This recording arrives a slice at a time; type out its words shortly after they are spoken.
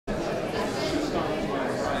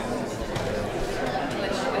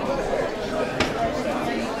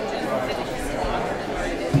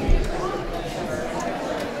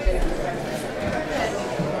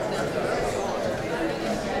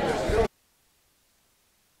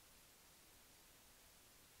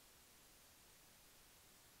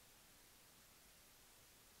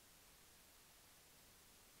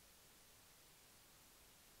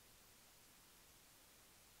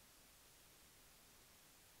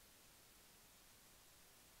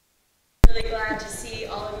really glad to see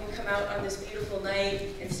all of you come out on this beautiful night.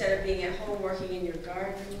 Instead of being at home working in your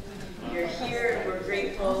garden, you're here and we're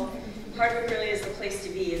grateful. Hardwick really is the place to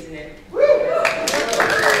be, isn't it?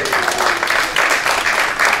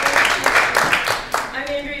 I'm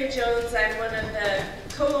Andrea Jones. I'm one of the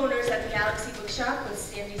co-owners at the Galaxy Bookshop with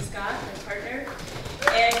Sandy Scott, my partner.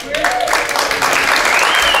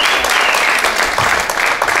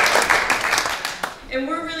 And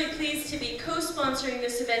we're really pleased to be co-sponsoring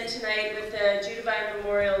this event tonight with the Judavine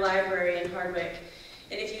Memorial Library in Hardwick.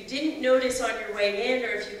 And if you didn't notice on your way in,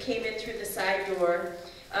 or if you came in through the side door,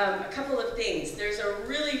 a couple of things. There's a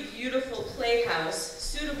really beautiful playhouse,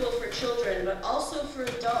 suitable for children, but also for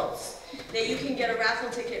adults, that you can get a raffle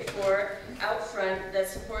ticket for out front that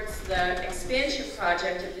supports the expansion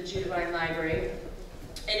project of the Judavine Library.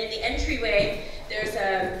 And in the entryway, there's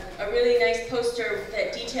a really nice poster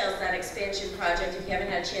that details that expansion project. If you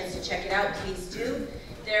haven't had a chance to check it out, please do.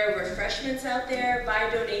 There are refreshments out there by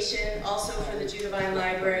donation, also for the Judavine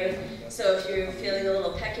Library. So if you're feeling a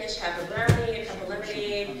little peckish, have a brownie, a cup of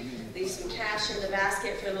lemonade, leave some cash in the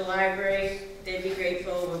basket for the library. They'd be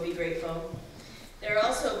grateful, we'll be grateful. There are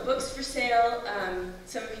also books for sale.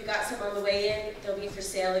 Some of you got some on the way in. They'll be for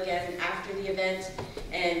sale again after the event,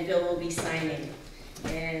 and Bill will be signing.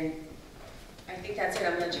 And I think that's it.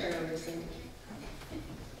 I'm going to turn over to Cindy.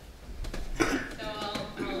 So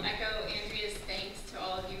I'll echo Andrea's thanks to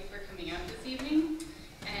all of you for coming out this evening.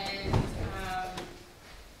 And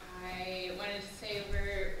I wanted to say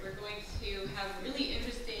we're going to have a really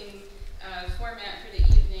interesting format for the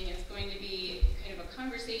evening. It's going to be kind of a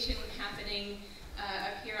conversation happening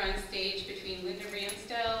up here on stage between Linda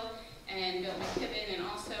Ramsdell and Bill McKibben, and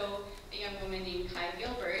also a young woman named Kai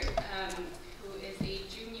Gilbert, who is a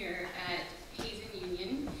junior at Hazen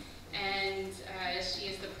Union, and she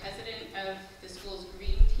is the president of the school's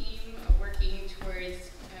green team, working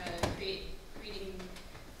towards creating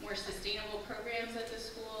more sustainable programs at the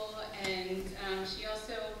school. And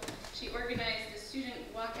she organized the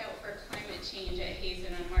student walkout for climate change at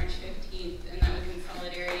Hazen on March 15th, and that was in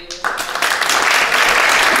solidarity with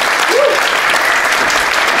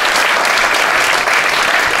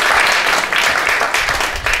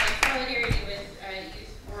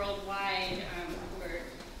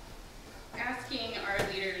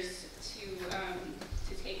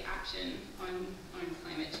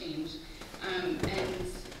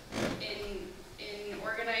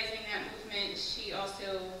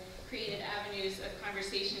created avenues of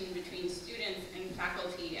conversation between students and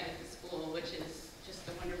faculty at the school, which is just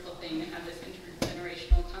a wonderful thing to have this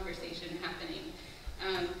intergenerational conversation happening.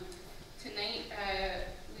 Tonight,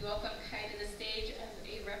 we welcome Kai to the stage as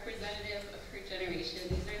a representative of her generation.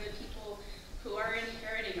 These are the people who are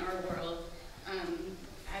inheriting our world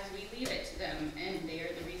as we leave it to them, and they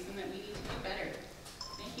are the reason that we need to do better.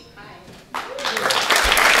 Thank you, Kai.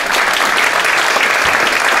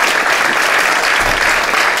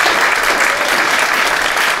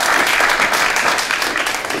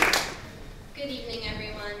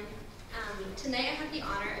 Tonight I have the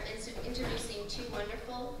honor of introducing two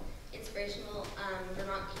wonderful, inspirational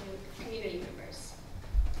Vermont community members.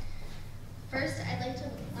 First, I'd like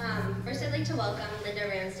to welcome Linda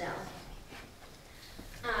Ramsdell.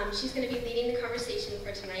 She's going to be leading the conversation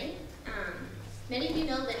for tonight. Many of you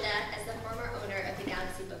know Linda as the former owner of the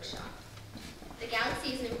Galaxy Bookshop. The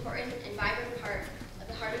Galaxy is an important and vibrant part of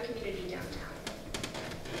the Hardwick community downtown.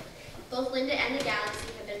 Both Linda and the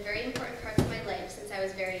Galaxy have been very important parts of my life since I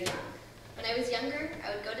was very young. When I was younger,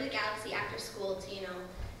 I would go to the Galaxy after school to,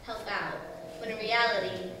 help out. When in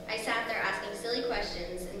reality, I sat there asking silly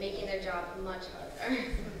questions and making their job much harder.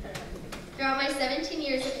 Throughout my 17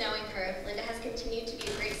 years of knowing her, Linda has continued to be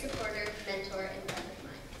a great supporter, mentor, and friend of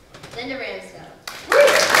mine. Linda Ramsdell.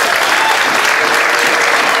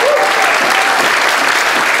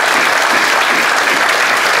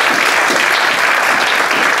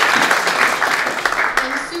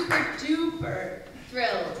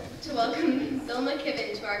 Thrilled to welcome Bill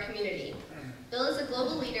McKibben to our community. Bill is a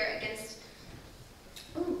global leader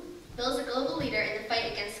in the fight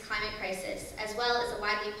against climate crisis, as well as a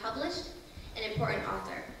widely published and important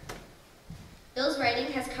author. Bill's writing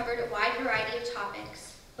has covered a wide variety of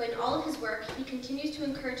topics, but in all of his work, he continues to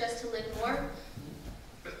encourage us to live more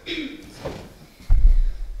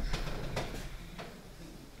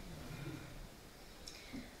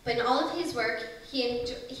But in all of his work, he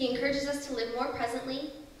encourages us to live more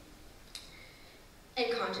presently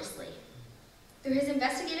and consciously. Through his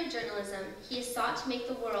investigative journalism, he has sought to make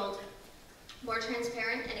the world more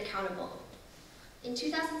transparent and accountable. In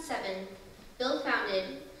 2007, Bill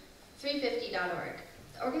founded 350.org.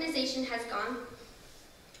 The organization has gone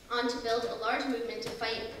on to build a large movement to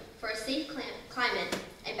fight for a safe climate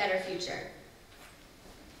and better future.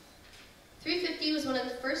 350 was one of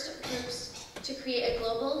the first groups to create a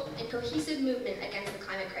global and cohesive movement against the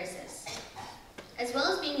climate crisis. As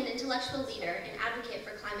well as being an intellectual leader and advocate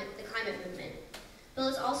for the climate movement, Bill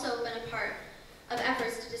has also been a part of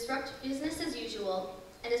efforts to disrupt business as usual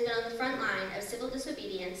and has been on the front line of civil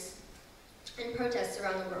disobedience and protests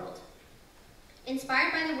around the world.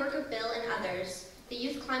 Inspired by the work of Bill and others, the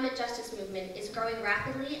youth climate justice movement is growing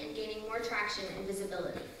rapidly and gaining more traction and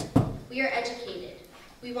visibility. We are educated,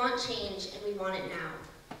 we want change, and we want it now.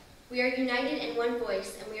 We are united in one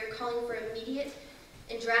voice, and we are calling for immediate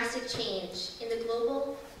and drastic change in the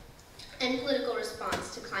global and political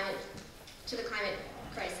response to the climate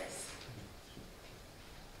crisis.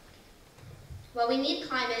 While we need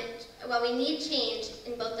change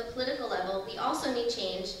in both the political level, we also need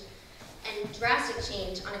change and drastic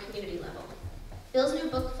change on a community level. Bill's new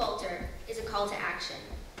book, Falter, is a call to action.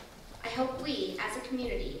 I hope we, as a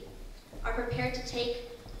community, are prepared to take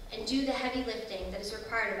and do the heavy lifting that is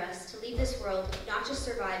required of us to leave this world not just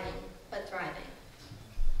surviving, but thriving.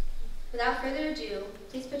 Without further ado,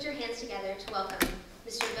 please put your hands together to welcome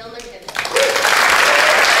Mr. Bill McKibben.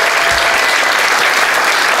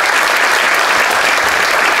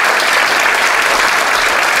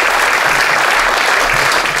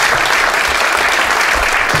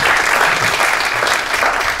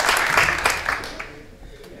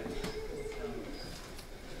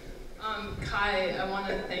 Kai, I want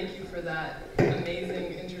to thank you for that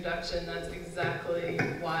amazing introduction. That's exactly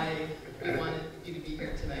why we wanted you to be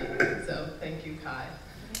here tonight. So thank you, Kai.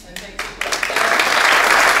 And thank you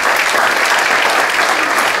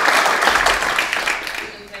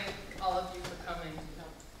and thank all of you for coming.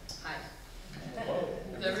 Hi. Hello.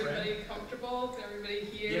 Is everybody comfortable? Is everybody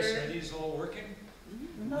here? Yes, are these all working?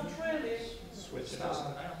 Not really. Switch it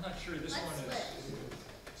on. I'm not sure this one is.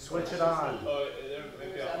 Switch it on. Oh, there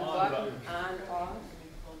may be a on button. On, off.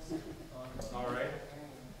 All right.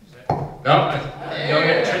 No,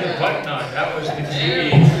 don't turn the button on. That was the key.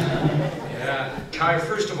 Yeah. Kai,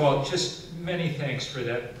 first of all, just many thanks for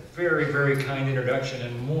that very, very kind introduction,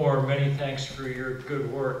 and many thanks for your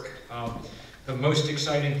good work. The most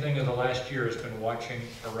exciting thing of the last year has been watching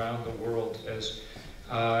around the world as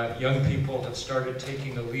young people have started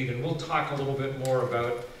taking the lead, and we'll talk a little bit more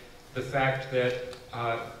about the fact that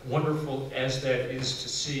wonderful as that is to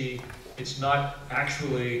see, it's not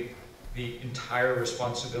actually the entire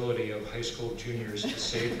responsibility of high school juniors to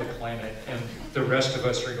save the planet, and the rest of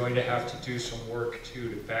us are going to have to do some work too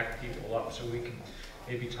to back people up, so we can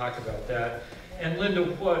maybe talk about that. And Linda,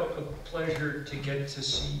 what a pleasure to get to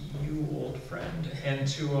see you, old friend, and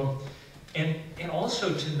to and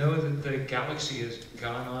also to know that the galaxy has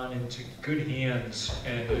gone on into good hands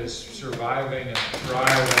and is surviving and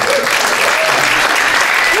thriving.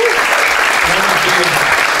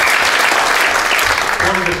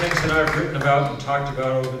 One of the things that I've written about and talked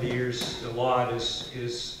about over the years a lot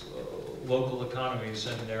is local economies,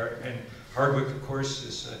 and Hardwick, of course,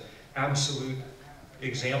 is an absolute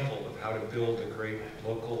example of how to build a great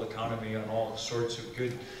local economy on all sorts of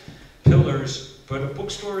good pillars. But a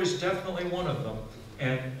bookstore is definitely one of them,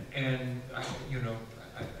 and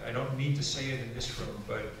I don't need to say it in this room,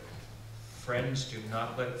 but friends do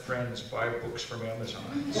not let friends buy books from Amazon.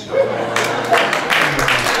 So,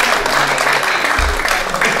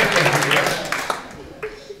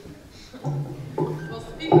 well,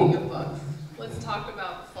 speaking of books, let's talk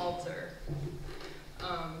about Falter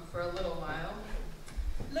for a little while.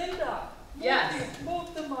 Linda, Yes.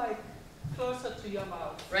 move the mic closer to your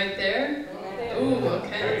mouth. Right there? Ooh,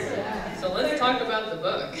 okay. So let's talk about the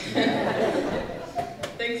book.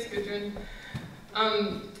 Thanks, Gudrun.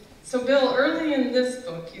 So Bill, early in this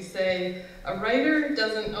book you say, a writer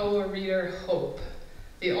doesn't owe a reader hope.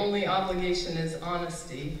 The only obligation is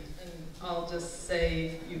honesty. And I'll just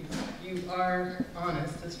say you are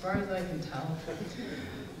honest, as far as I can tell.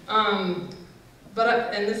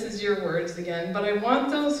 And this is your words again, but I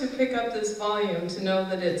want those who pick up this volume to know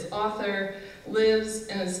that its author lives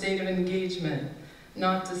in a state of engagement,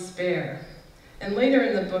 not despair. And later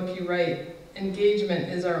in the book you write, engagement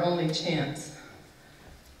is our only chance.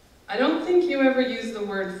 I don't think you ever use the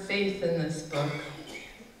word faith in this book,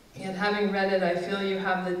 yet having read it, I feel you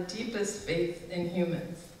have the deepest faith in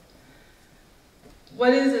humans.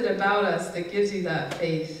 What is it about us that gives you that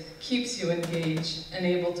faith, keeps you engaged, and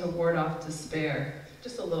able to ward off despair?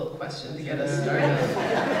 Just a little question to get us started.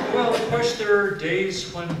 well, of course, there are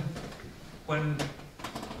days when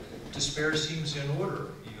despair seems in order,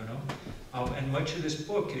 and much of this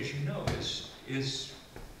book, as you know, is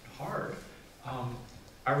hard.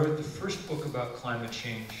 I wrote the first book about climate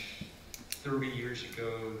change 30 years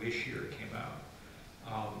ago this year came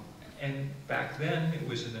out. And back then, it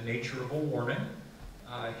was in the nature of a warning.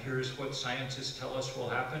 Here's what scientists tell us will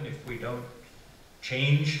happen if we don't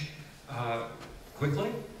change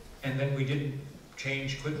quickly. And then we didn't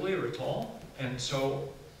change quickly or at all. And so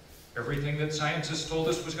everything that scientists told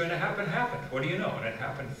us was going to happen, happened. What do you know? And it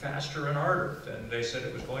happened faster and harder than they said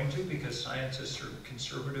it was going to, because scientists are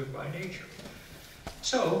conservative by nature.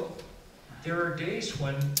 So there are days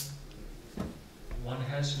when one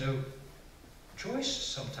has no choice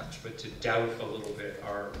sometimes but to doubt a little bit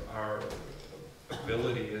our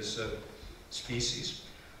ability as a species.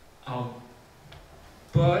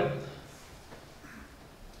 But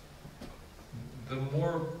the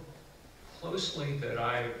more closely that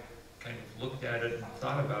I've kind of looked at it and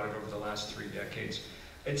thought about it over the last 3 decades,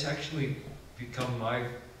 it's actually become my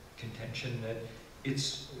contention that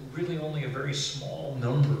it's really only a very small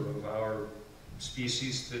number of our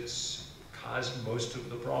species that's caused most of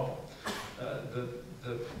the problem.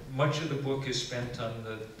 Much of the book is spent on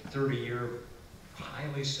the 30-year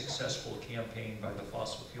highly successful campaign by the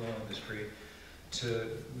fossil fuel industry to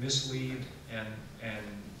mislead and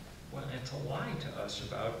to lie to us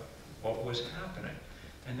about what was happening.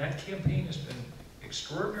 And that campaign has been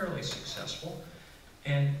extraordinarily successful.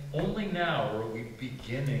 And only now are we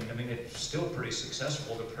beginning, I mean, it's still pretty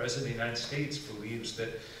successful. The President of the United States believes that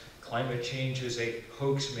climate change is a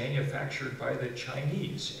hoax manufactured by the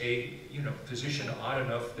Chinese, a position odd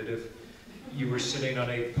enough that if you were sitting on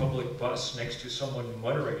a public bus next to someone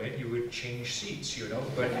muttering it, you would change seats,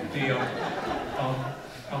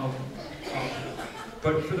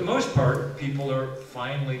 But but for the most part, people are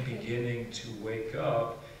finally beginning to wake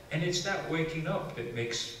up, and it's that waking up that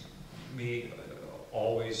makes me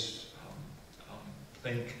always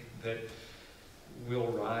think that we'll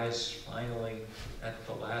rise finally at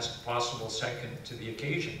the last possible second to the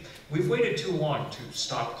occasion. We've waited too long to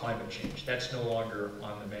stop climate change. That's no longer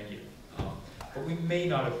on the menu. But we may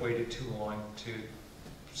not have waited too long to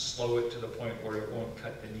slow it to the point where it won't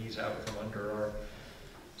cut the knees out from under our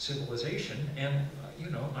civilization. And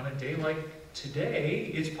on a day like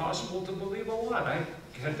today, it's possible to believe a lot. I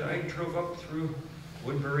drove up through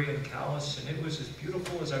Woodbury and Calais, and it was as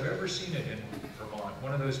beautiful as I've ever seen it in Vermont.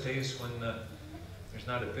 One of those days when there's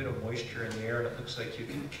not a bit of moisture in the air, and it looks like you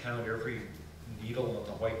can count every needle on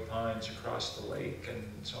the white pines across the lake and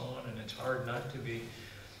so on, and it's hard not to be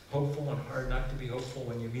hopeful and hard not to be hopeful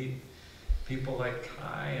when you meet people like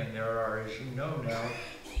Kai, and there are, as you know now,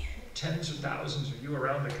 tens of thousands of you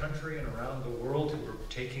around the country and around the world who are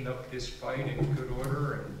taking up this fight in good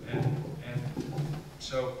order, and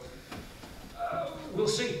so we'll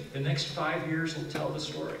see. The next 5 years will tell the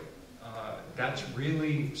story. That's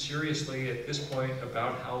really, seriously, at this point,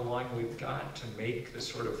 about how long we've got to make the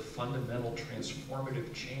sort of fundamental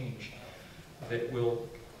transformative change that will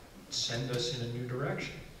send us in a new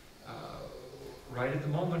direction. Right at the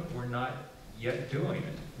moment, we're not yet doing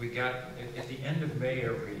it. We got, at the end of May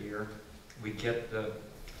every year, we get the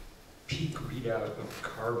peak readout of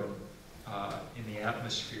carbon in the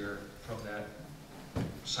atmosphere from that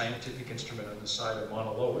scientific instrument on the side of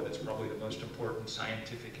Mauna Loa. That's probably the most important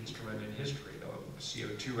scientific instrument in history, a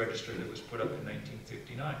CO2 register that was put up in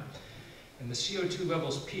 1959. And the CO2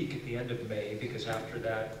 levels peak at the end of May, because after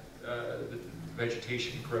that, the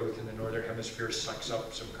vegetation growth in the northern hemisphere sucks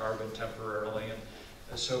up some carbon temporarily.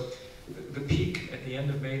 And so the peak at the end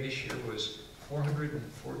of May this year was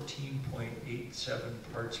 414.87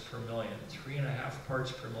 parts per million, 3.5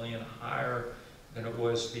 parts per million higher than it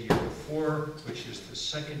was the year before, which is the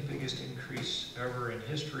second biggest increase ever in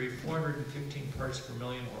history. 415 parts per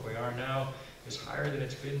million, where we are now, is higher than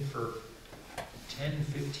it's been for 10,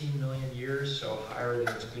 15 million years, so higher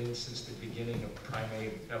than it's been since the beginning of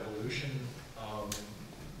primate evolution.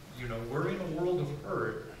 We're in a world of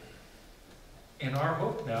hurt, and our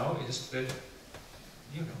hope now is that,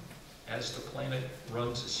 as the planet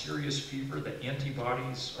runs a serious fever, that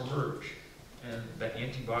antibodies emerge, and that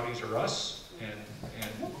antibodies are us, and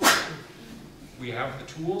we have the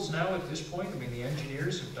tools now at this point. I mean, the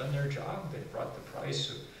engineers have done their job. They've brought the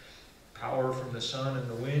price of power from the sun and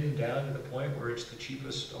the wind down to the point where it's the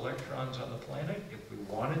cheapest electrons on the planet. If we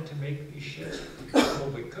wanted to make these shits, we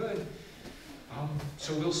probably could.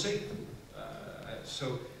 So we'll see.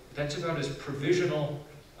 So that's about as provisional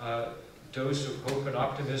dose of hope and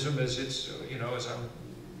optimism as it's, as I'm,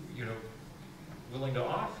 willing to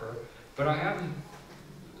offer. But I haven't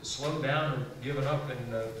slowed down or given up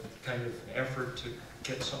in the kind of effort to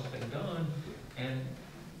get something done. And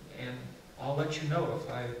I'll let you know if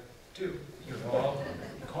I do. I'll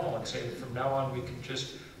call and say from now on we can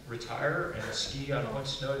just retire and ski on what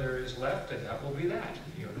snow there is left, and that will be that.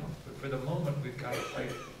 But for the moment, we've got to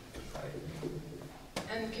fight.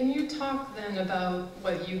 And can you talk then about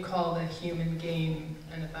what you call the human game,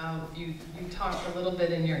 and about, you talked a little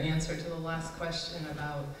bit in your answer to the last question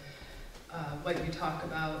about what you talk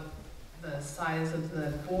about, the size of the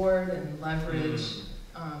board and leverage.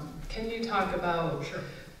 Can you talk about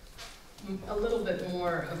a little bit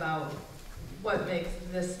more about what makes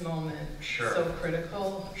this moment so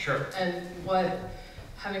critical? Sure. And what,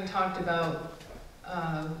 having talked about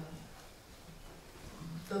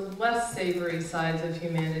the less savory sides of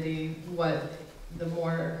humanity, what the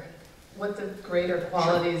greater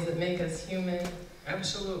qualities that make us human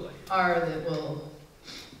Absolutely. are that will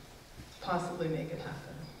possibly make it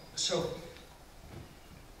happen. So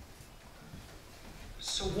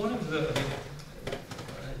one of the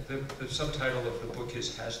subtitle of the book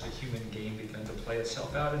is "Has the Human Game Begun to Play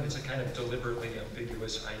Itself Out?" And it's a kind of deliberately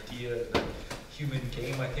ambiguous idea. The human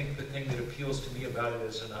game, I think the thing that appeals to me about it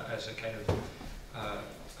as a kind of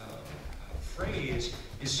phrase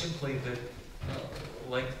is simply that,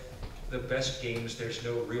 like the best games, there's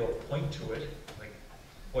no real point to it. Like,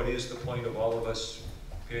 what is the point of all of us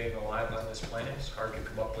being alive on this planet? It's hard to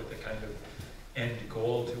come up with the kind of end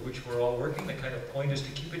goal to which we're all working. The kind of point is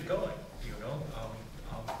to keep it going, you know,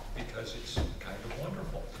 because it's kind of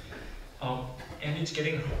wonderful. And it's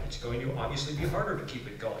going to obviously be harder to keep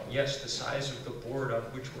it going. Yes, the size of the board on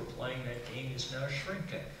which we're playing that game is now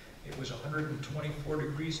shrinking. It was 124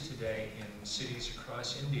 degrees today in cities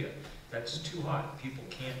across India. That's too hot. People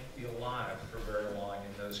can't be alive for very long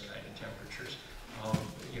in those kind of temperatures.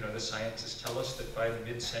 You know, the scientists tell us that by the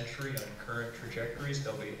mid-century, on current trajectories,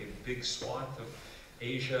 there'll be a big swath of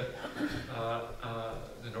Asia,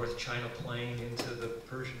 the North China Plain into the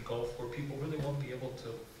Persian Gulf, where people really won't be able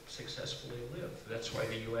to successfully live. That's why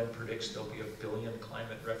the UN predicts there'll be 1 billion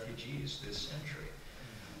climate refugees this century.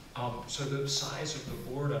 So the size of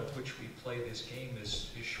the board on which we play this game is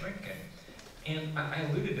shrinking. And I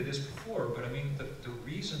alluded to this before, but I mean, the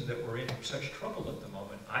reason that we're in such trouble at the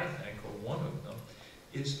moment, I think, or one of them,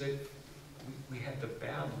 is that we had the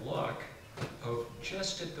bad luck of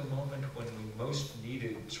just at the moment when we most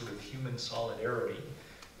needed sort of human solidarity,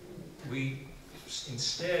 we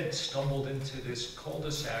instead stumbled into this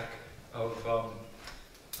cul-de-sac of,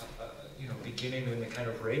 you know, beginning in the kind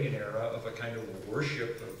of Reagan era of a kind of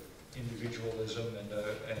worship of individualism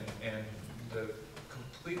and the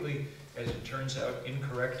completely, as it turns out,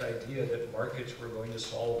 incorrect idea that markets were going to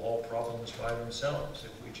solve all problems by themselves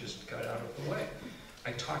if we just got out of the way.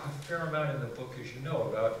 I talk a fair amount in the book, as you know,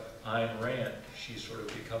 about Ayn Rand. She sort of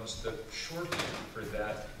becomes the shorthand for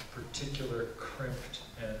that particular crimped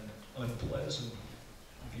and unpleasant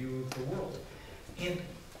view of the world. And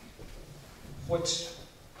what's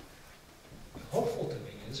hopeful to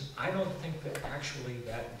me is I don't think that actually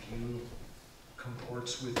that view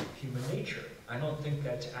comports with human nature. I don't think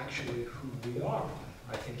that's actually who we are.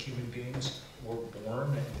 I think human beings were born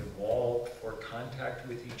and evolved for contact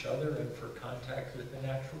with each other and for contact with the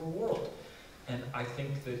natural world. And I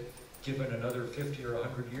think that given another 50 or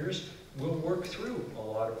 100 years, we'll work through a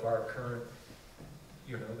lot of our current,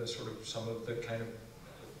 you know, the sort of some of the kind of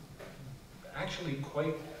actually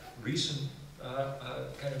quite recent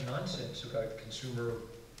kind of nonsense about consumer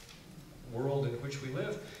world in which we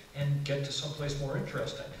live and get to someplace more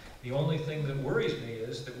interesting. The only thing that worries me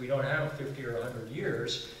is that we don't have 50 or 100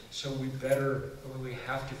 years, so we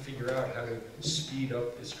have to figure out how to speed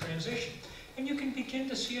up this transition. And you can begin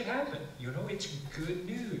to see it happen. You know, it's good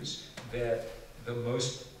news that the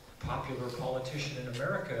most popular politician in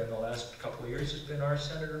America in the last couple of years has been our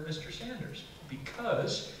Senator, Mr. Sanders,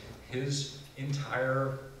 because his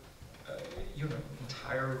entire,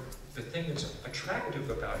 the thing that's attractive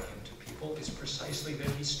about him to people is precisely that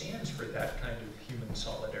he stands for that kind of human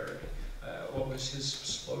solidarity. What was his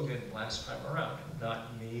slogan last time around?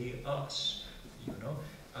 Not me, us, you know?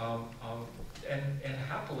 And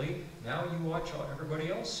happily, now you watch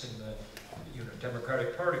everybody else in the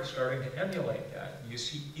Democratic Party starting to emulate that. You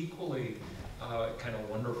see equally kind of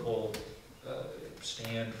wonderful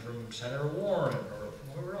stand from Senator Warren or from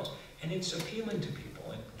whoever else. And it's appealing to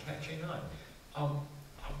people and catching on.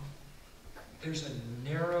 There's a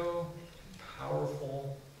narrow,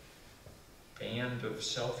 powerful band of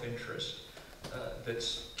self-interest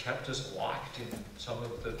that's kept us locked in some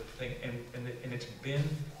of the thing, and it's been,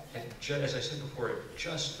 as I said before, at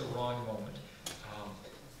just the wrong moment.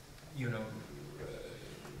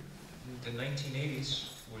 The 1980s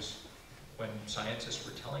was when scientists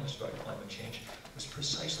were telling us about climate change, was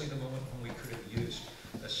precisely the moment when we could have used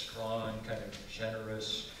a strong, kind of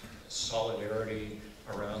generous solidarity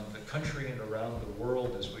around the country and around the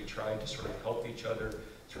world as we tried to sort of help each other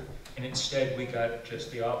through. And instead, we got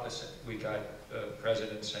just the opposite. We got the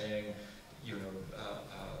president saying, you know,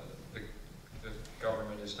 the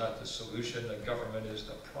government is not the solution, the government is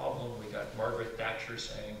the problem. We got Margaret Thatcher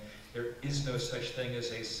saying, there is no such thing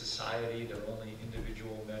as a society, there are only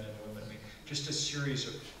individual men and women. I mean, just a series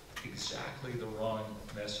of exactly the wrong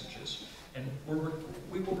messages. And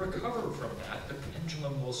we will recover from that. The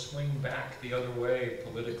pendulum will swing back the other way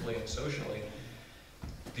politically and socially.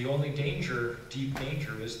 The only danger, deep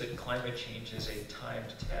danger, is that climate change is a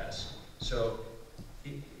timed test. So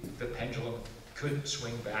the pendulum could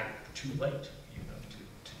swing back too late, you know,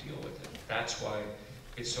 to deal with it. That's why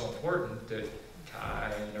it's so important that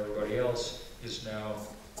Kai and everybody else is now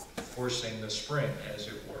forcing the spring, as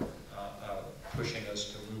it were, pushing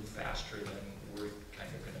us to move faster than we're kind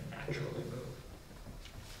of going to naturally move.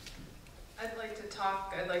 I'd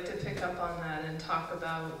like to pick up on that and talk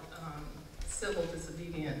about civil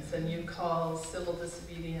disobedience, and you call civil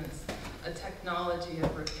disobedience a technology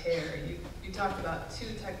of repair. You talked about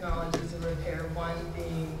two technologies of repair, one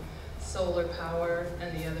being solar power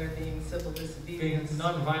and the other being civil disobedience. Being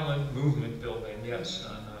nonviolent movement building, yes.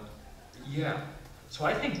 Yeah. So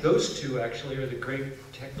I think those two actually are the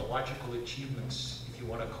great technological achievements, if you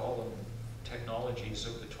want to call them technologies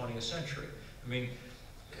of the 20th century. I mean,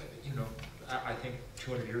 you know, I think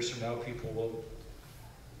 200 years from now, people will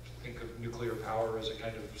think of nuclear power as a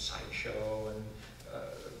kind of sideshow, and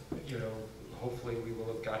you know, hopefully we will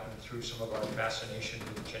have gotten through some of our fascination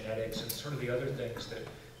with genetics and sort of the other things that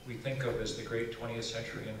we think of as the great 20th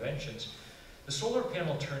century inventions. The solar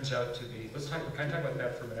panel turns out to be, can I talk about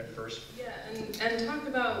that for a minute first? Yeah, and talk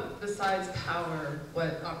about, besides power,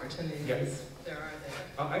 what opportunities there are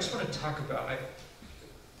there. I just want to talk about,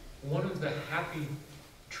 one of the happy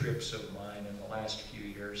trips of mine in the last few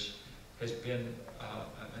years has been,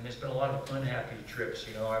 and there's been a lot of unhappy trips.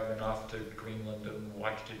 You know, I've been off to Greenland and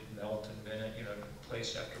watched it melt, and been at, you know,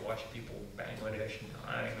 place after watching people Bangladesh and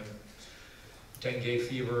dying of dengue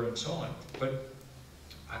fever and so on. But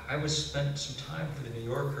I spent some time for the New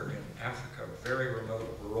Yorker in Africa, very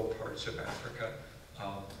remote rural parts of Africa,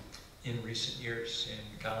 in recent years,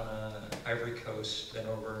 in Ghana, Ivory Coast, then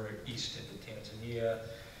over east into Tanzania,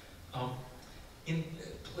 in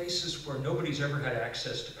places where nobody's ever had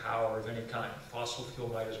access to power of any kind. Fossil fuel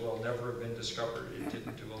might as well never have been discovered. It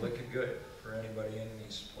didn't do a lick of good for anybody in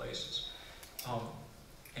these places.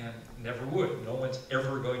 And never would. No one's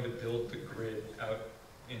ever going to build the grid out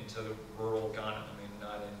into the rural Ghana. I mean,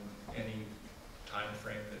 not in any time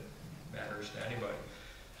frame that matters to anybody.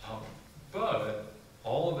 But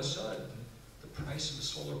all of a sudden, the price of the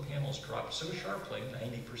solar panels dropped so sharply,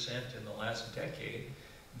 90% in the last decade,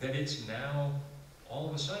 that it's now, all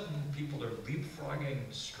of a sudden, people are leapfrogging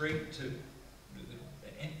straight to,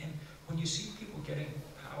 and when you see people getting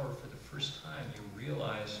power for the first time, you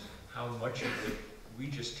realize how much of it we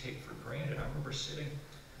just take for granted. I remember sitting,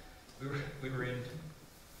 we were in,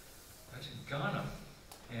 I was in Ghana,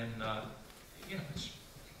 and you know, it's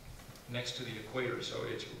next to the equator, so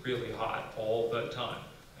it's really hot all the time,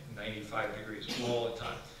 like 95 degrees all the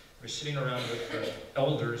time. We're sitting around with the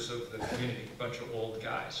elders of the community, a bunch of old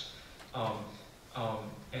guys,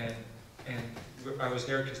 and I was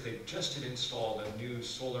there because they just had installed a new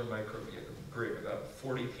solar microgrid, about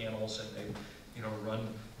 40 panels, and they, you know, run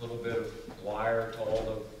a little bit of wire to all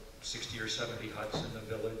the 60 or 70 huts in the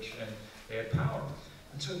village, and they had power.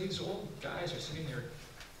 And so these old guys are sitting there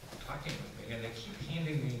talking with me, and they keep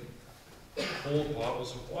handing me cold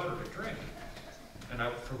bottles of water to drink, and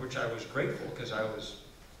for which I was grateful, because I was,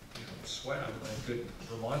 you know, sweat. I'm a good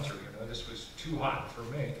Vermonter, you know. This was too hot for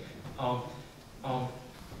me.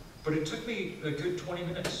 But it took me a good 20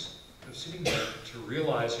 minutes of sitting there to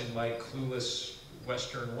realize, in my clueless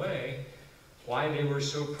Western way, why they were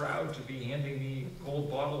so proud to be handing me a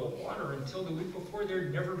cold bottle of water. Until the week before, there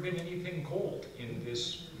had never been anything cold in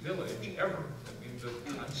this village, ever. I mean,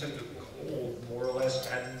 the concept of cold more or less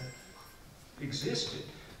hadn't existed.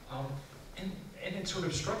 And it sort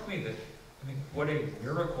of struck me that, I mean, what a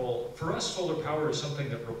miracle. For us, solar power is something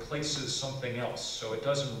that replaces something else, so it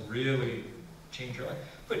doesn't really change your life.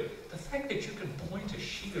 But the fact that you can point a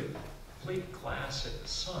sheet of plate glass at the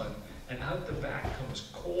sun, and out the back comes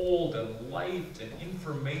cold and light and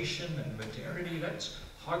information and modernity, that's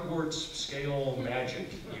Hogwarts scale magic,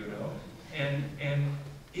 you know. And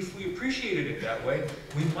if we appreciated it that way,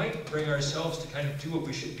 we might bring ourselves to kind of do what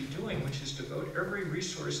we should be doing, which is devote every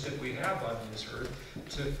resource that we have on this earth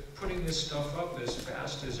to putting this stuff up as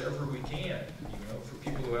fast as ever we can, you know, for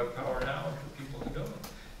people who have power now and for people who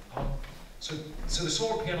don't. So the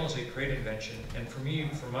solar panel is a great invention, and for me,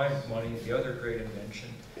 for my money, the other great invention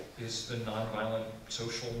is the nonviolent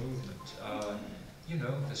social movement. you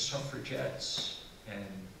know, the suffragettes and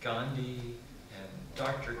Gandhi and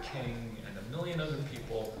Dr. King and a million other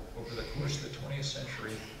people over the course of the 20th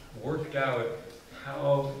century worked out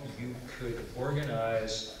how you could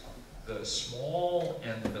organize the small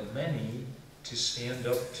and the many to stand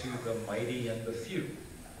up to the mighty and the few.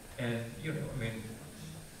 And, you know, I mean,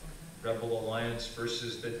 Rebel Alliance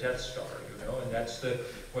versus the Death Star, you know, and that's the,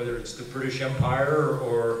 whether it's the British Empire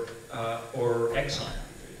or Exxon,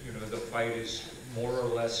 you know, the fight is more or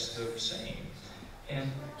less the same.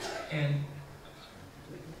 And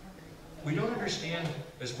we don't understand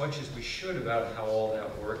as much as we should about how all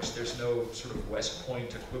that works. There's no sort of West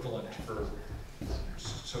Point equivalent for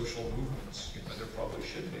social movements. You know, there probably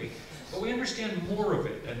should be. But we understand more of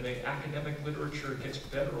it, and the academic literature gets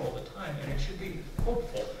better all the time, and it should be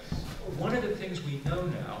hopeful. One of the things we know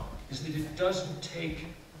now is that it doesn't take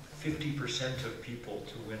 50% of people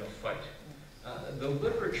to win a fight. The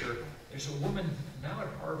literature, there's a woman now at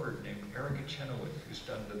Harvard named Erica Chenoweth who's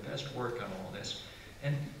done the best work on all this.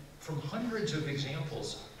 And from hundreds of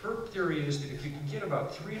examples, her theory is that if you can get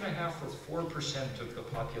about 3.5 or 4% of the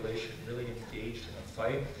population really engaged in a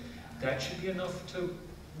fight, that should be enough to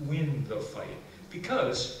win the fight.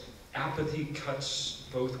 Because apathy cuts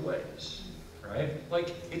both ways, right?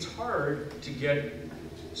 Like, it's hard to get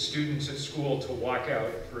students at school to walk out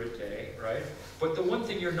for a day, right? But the one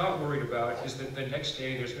thing you're not worried about is that the next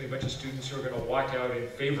day there's going to be a bunch of students who are going to walk out in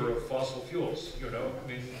favor of fossil fuels, you know? I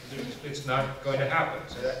mean, it's not going to happen.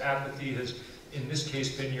 So that apathy has, in this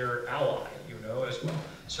case, been your ally, you know, as well.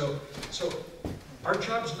 So our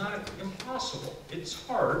job's not impossible. It's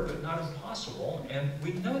hard, but not impossible. And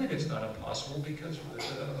we know that it's not impossible because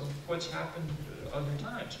of what's happened other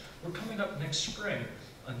times. We're coming up next spring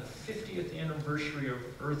on the 50th anniversary of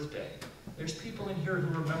Earth Day. There's people in here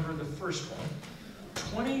who remember the first one.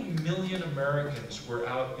 20 million Americans were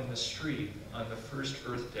out in the street on the first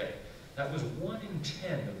Earth Day. That was 1 in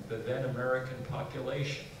 10 of the then American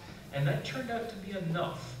population. And that turned out to be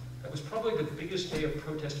enough. That was probably the biggest day of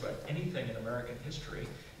protest about anything in American history,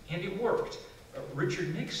 and it worked.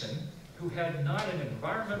 Richard Nixon, who had not an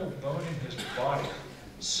environmental bone in his body,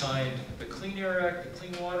 signed the Clean Air Act, the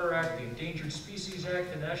Clean Water Act, the Endangered Species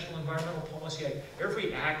Act, the National Environmental Policy Act,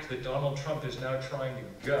 every act that Donald Trump is now trying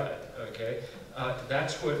to gut, okay?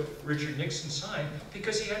 That's what Richard Nixon signed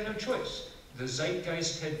because he had no choice. The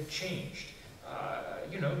zeitgeist had changed.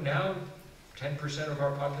 You know, now 10% of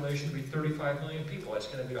our population would be 35 million people. That's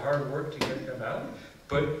going to be hard work to get them out.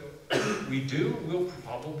 But if we do, we'll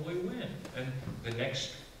probably win. And the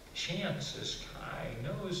next chance, as Kai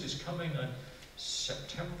knows, is coming on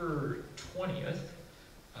September 20th.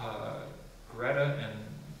 Greta and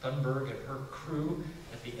Thunberg and her crew,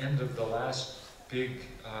 at the end of the last big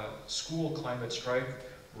school climate strike,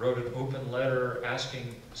 wrote an open letter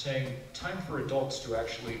saying, time for adults to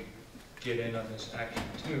actually get in on this action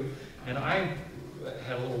too. And I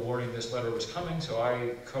had a little warning this letter was coming, so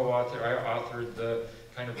I authored the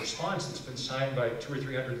kind of response that's been signed by 200 or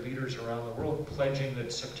 300 leaders around the world, pledging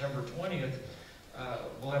that September 20th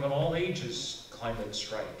we'll have an all ages climate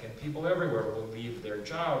strike, and people everywhere will leave their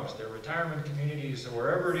jobs, their retirement communities, or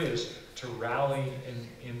wherever it is, to rally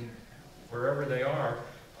in wherever they are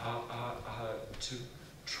to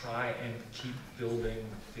try and keep building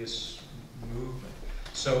this movement.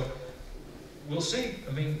 So we'll see.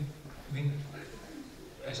 I mean,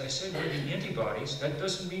 as I said, we're the antibodies. That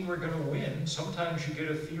doesn't mean we're going to win. Sometimes you get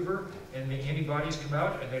a fever and the antibodies come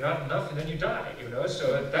out and they're not enough and then you die, you know.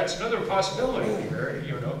 So that's another possibility here,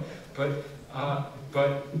 you know. But I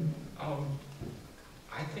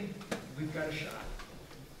think we've got a shot.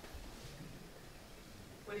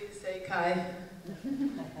 What do you say, Kai?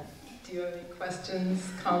 Do you have any questions,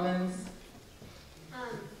 comments?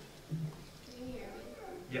 Can you hear me?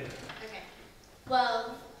 Yeah. Okay.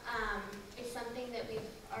 Well, it's something that we've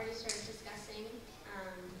already started discussing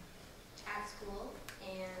at school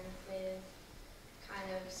and with kind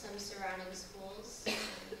of some surrounding schools,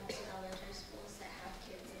 also elementary schools that have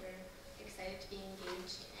kids that are excited to be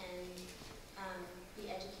engaged and be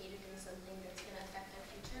educated in something that's going to affect their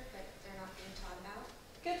future, but they're not being taught about.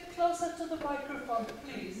 Get closer to the microphone,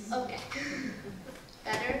 please. Okay.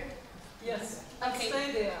 Better? Yes. Okay.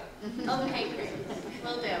 Stay there. Okay, great.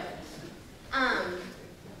 Will do.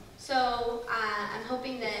 So I'm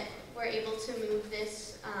hoping that we're able to move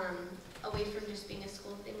this away from just being a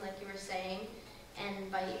school thing, like you were saying, and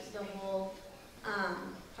invite the whole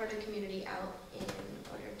Hardwick community out in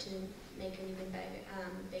order to make an even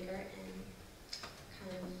bigger and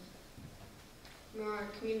kind of more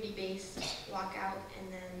community-based walkout,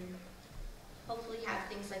 and then hopefully have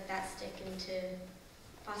things like that stick into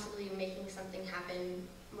possibly making something happen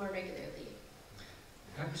more regularly.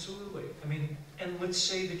 Absolutely. I mean, and let's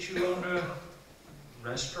say that you own a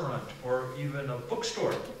restaurant or even a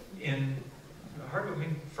bookstore in Hardwick. I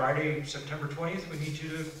mean, Friday, September 20th, we need you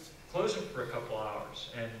to close it for a couple hours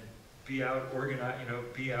and be out, organize,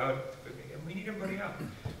 be out. We need everybody out.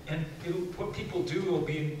 And what people do will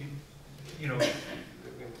be,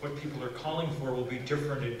 what people are calling for will be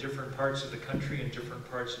different in different parts of the country and different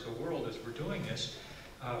parts of the world as we're doing this.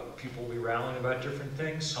 People will be rallying about different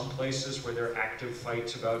things. Some places where there are active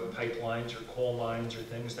fights about pipelines or coal mines or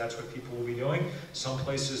things, that's what people will be doing. Some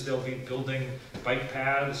places they'll be building bike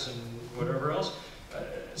paths and whatever else.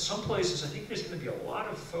 Some places, I think there's going to be a lot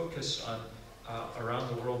of focus on around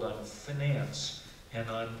the world on finance and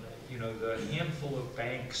on the handful of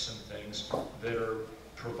banks and things that are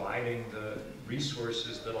providing the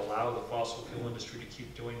resources that allow the fossil fuel industry to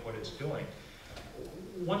keep doing what it's doing.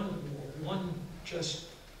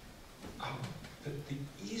 The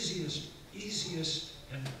easiest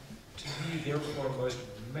and to me therefore most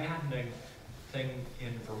maddening thing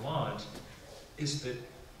in Vermont is that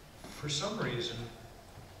for some reason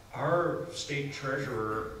our state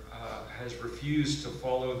treasurer has refused to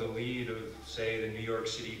follow the lead of, say, the New York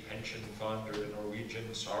City Pension Fund or the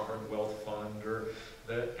Norwegian Sovereign Wealth Fund or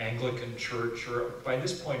the Anglican Church, or by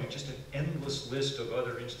this point just an endless list of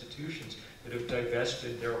other institutions that have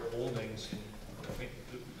divested their holdings.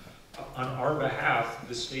 On our behalf,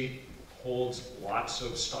 the state holds lots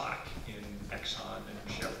of stock in Exxon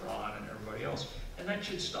and Chevron and everybody else, and that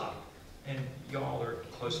should stop. And y'all are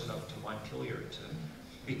close enough to Montpelier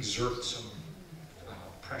to exert some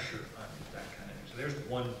pressure on that kind of thing. So there's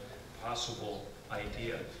one possible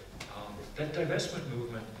idea. That divestment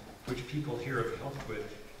movement, which people here have helped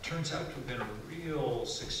with, turns out to have been a real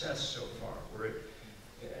success so far.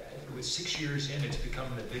 With 6 years in, it's become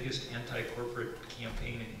the biggest anti-corporate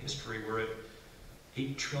campaign in history. We're at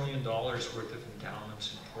 $8 trillion worth of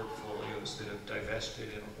endowments and portfolios that have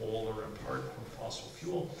divested in whole or in part from fossil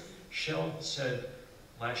fuel. Shell said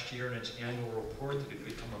last year in its annual report that it had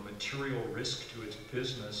become a material risk to its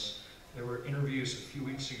business. There were interviews a few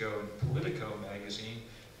weeks ago in Politico magazine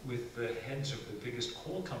with the heads of the biggest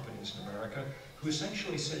coal companies in America who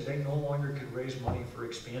essentially said they no longer could raise money for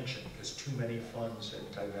expansion because too many funds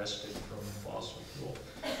had divested from fossil fuel.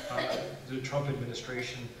 The Trump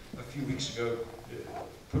administration a few weeks ago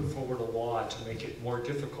put forward a law to make it more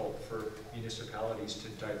difficult for municipalities to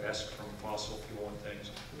divest from fossil fuel and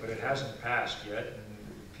things, but it hasn't passed yet, and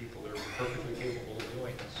people are perfectly capable of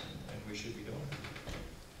doing this, and we should be doing it.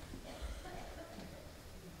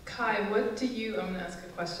 Kai, I'm going to ask a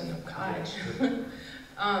question of Kai.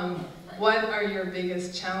 What are your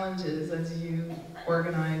biggest challenges as you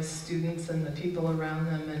organize students and the people around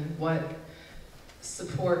them, and what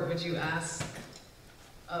support would you ask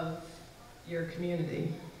of your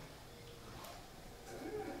community?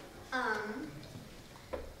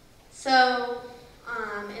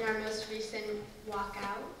 In our most recent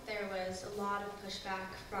walkout, there was a lot of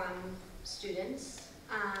pushback from students.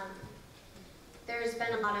 There's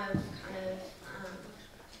been a lot of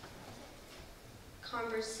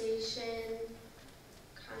conversation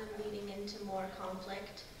leading into more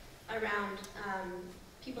conflict around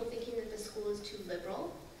people thinking that the school is too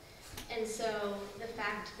liberal. And so the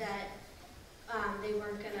fact that they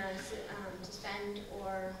weren't going to suspend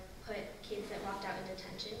or put kids that walked out in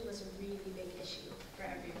detention was a really big issue for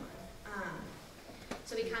everyone.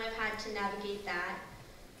 So we kind of had to navigate that.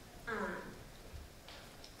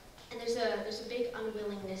 And there's a big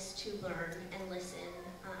unwillingness to learn and listen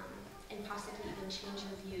and possibly even change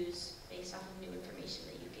your views based off of new information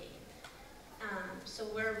that you gain. So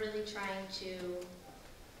we're really trying to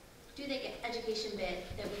do the education bit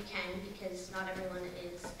that we can, because not everyone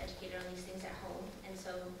is educated on these things at home, and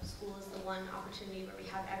so school is the one opportunity where we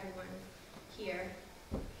have everyone here.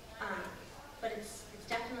 But it's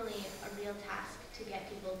definitely a real task to get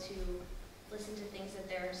people to listen to things that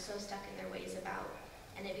they're so stuck in their ways about,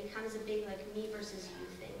 and it becomes a big me versus you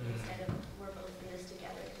thing instead of we're both in this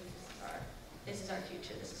together, because this is our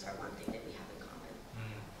future, this is our one thing that we have in common.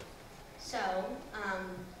 So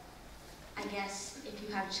I guess if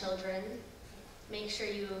you have children, make sure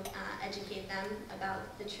you educate them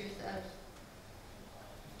about the truth of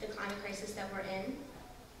the climate crisis that we're in.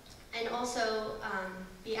 And also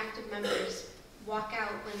be active members. Walk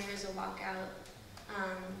out when there is a walkout.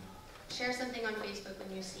 Share something on Facebook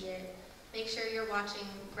when you see it. Make sure you're watching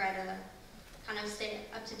Greta. Kind of stay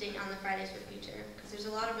up to date on the Fridays for Future, because there's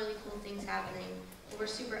a lot of really cool things happening. But we're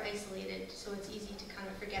super isolated, so it's easy to kind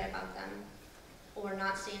of forget about them or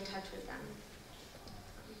not stay in touch with them.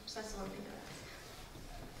 So that's the one thing that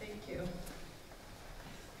Thank you.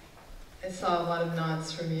 I saw a lot of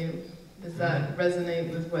nods from you, Does that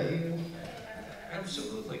resonate with what you...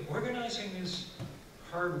 Absolutely. Organizing is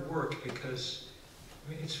hard work because,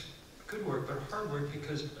 I mean, it's good work, but hard work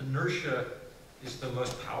because inertia is the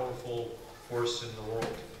most powerful force in the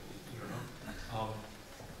world. You know,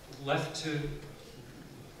 left to,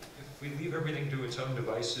 if we leave everything to its own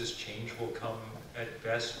devices, change will come at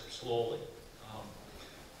best slowly.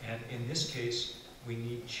 And in this case, we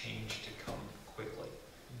need change to come quickly.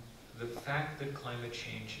 The fact that climate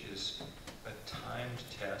change is a timed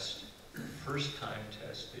test, first time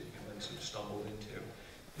test that humans have stumbled into,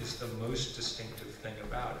 is the most distinctive thing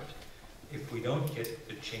about it. If we don't get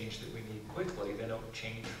the change that we need quickly, then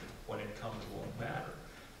change when it comes won't matter.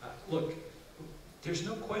 Look, there's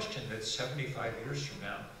no question that 75 years from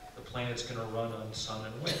now, the planet's going to run on sun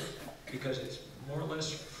and wind, because it's more or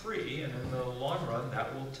less free, and in the long run,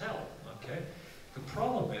 that will tell, okay? The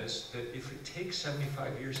problem is that if it takes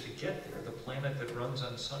 75 years to get there, the planet that runs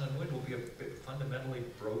on sun and wind will be a fundamentally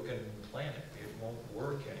broken planet. It won't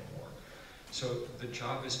work anymore. So the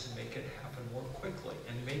job is to make it happen more quickly.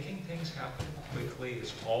 And making things happen quickly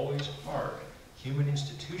is always hard. Human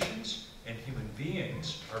institutions and human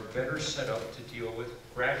beings are better set up to deal with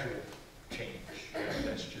gradual change.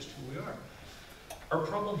 That's just who we are. Our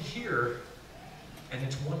problem here, and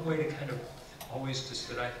it's one way to kind of always just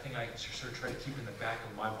that I think I sort of try to keep in the back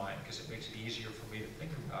of my mind because it makes it easier for me to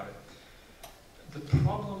think about it. The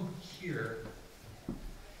problem here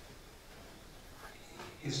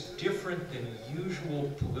is different than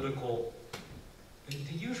usual political.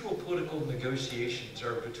 The usual political negotiations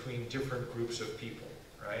are between different groups of people,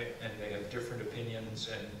 right? And they have different opinions,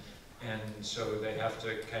 and so they have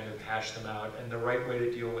to kind of hash them out. And the right way to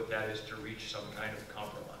deal with that is to reach some kind of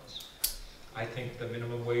compromise. I think the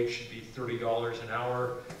minimum wage should be $30 an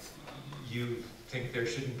hour. You think there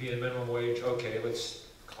shouldn't be a minimum wage? Okay, let's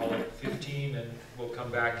call it 15 and we'll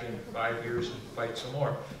come back in 5 years and fight some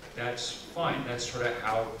more. That's fine. That's sort of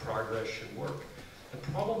how progress should work. The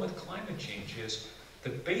problem with climate change is the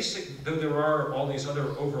basic, though there are all these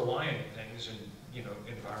other overlying things, and you know,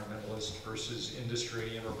 environmentalists versus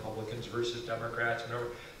industry and Republicans versus Democrats, and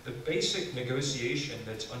the basic negotiation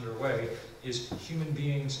that's underway is human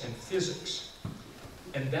beings and physics.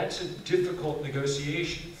 And that's a difficult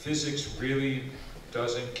negotiation. Physics really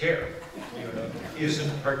doesn't care, you know,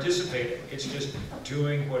 isn't participating. It's just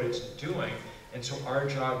doing what it's doing. And so our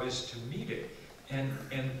job is to meet it. And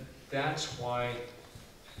that's why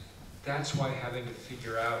having to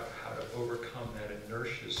figure out how to overcome that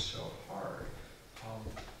inertia is so hard.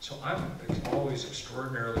 So I'm always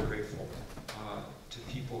extraordinarily grateful to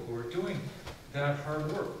people who are doing that hard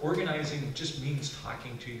work. Organizing just means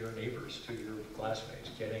talking to your neighbors, to your classmates,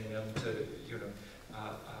 getting them to, you know,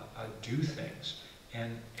 do things,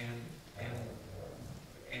 and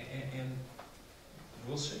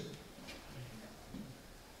we'll see.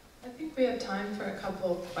 I think we have time for a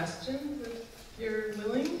couple of questions, if you're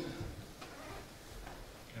willing.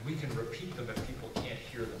 And we can repeat them if people can't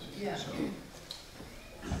hear them. Yeah. So,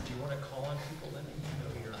 do you want to call on people, then? You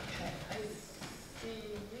know you're... Okay, I see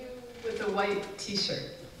you with a white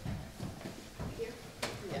t-shirt. Here?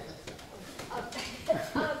 Yeah.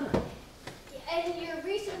 In your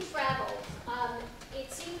recent travels,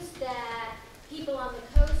 it seems that people on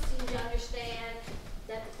the coast seem to understand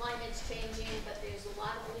that the climate's changing, but there's a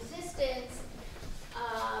lot of resistance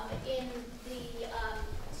in the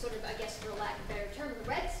sort of, I guess for lack of a better term, the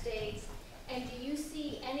red states. And do you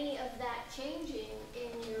see any of that changing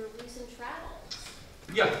in your recent travels?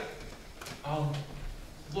 Yeah.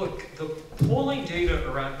 Look, the polling data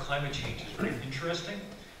around climate change is very interesting.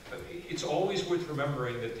 It's always worth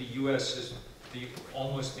remembering that the U.S. is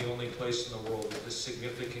almost the only place in the world with a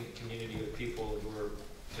significant community of people who are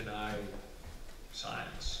denied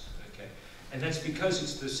science. Okay, and that's because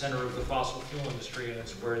it's the center of the fossil fuel industry, and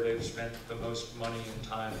it's where they've spent the most money and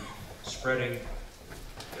time spreading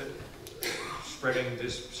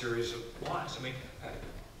this series of lies. I mean,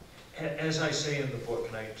 as I say in the book,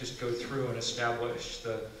 and I just go through and establish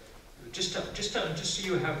the, just so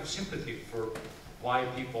you have sympathy for why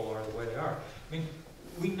people are the way they are. I mean,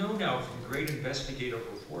 we know now from great investigative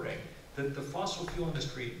reporting that the fossil fuel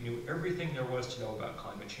industry knew everything there was to know about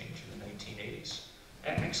climate change in the 1980s.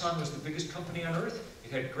 Exxon was the biggest company on earth.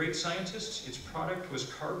 It had great scientists. Its product was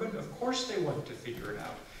carbon. Of course they wanted to figure it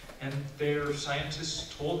out. And their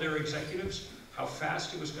scientists told their executives how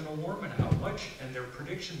fast it was going to warm and how much, and their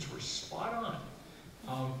predictions were spot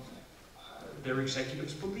on. Their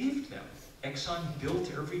executives believed them. Exxon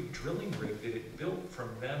built every drilling rig that it built from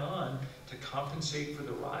then on to compensate for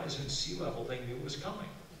the rise in sea level they knew was coming.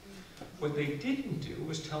 What they didn't do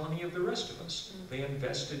was tell any of the rest of us. They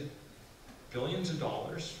invested billions of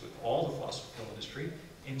dollars with all the fossil fuel industry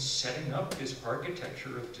in setting up this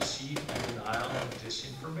architecture of deceit and denial and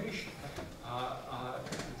disinformation.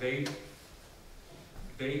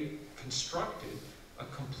 They constructed a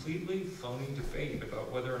completely phony debate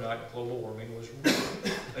about whether or not global warming was real.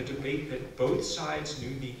 A debate that both sides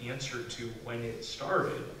knew the answer to when it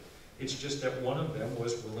started. It's just that one of them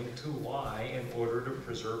was willing to lie in order to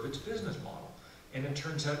preserve its business model. And it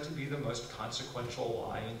turns out to be the most consequential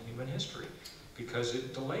lie in human history because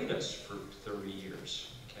it delayed us for 30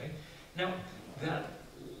 years, okay? Now, that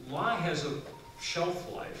lie has a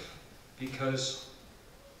shelf life because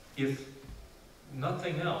if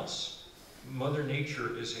nothing else, Mother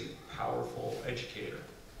Nature is a powerful educator.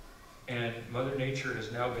 And Mother Nature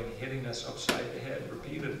has now been hitting us upside the head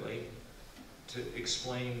repeatedly to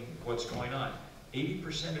explain what's going on.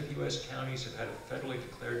 80% of US counties have had a federally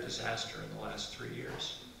declared disaster in the last 3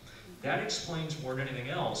 years. That explains more than anything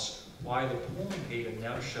else why the polling data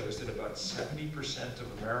now shows that about 70%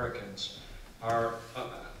 of Americans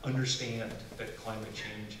understand that climate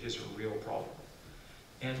change is a real problem.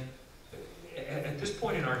 And at this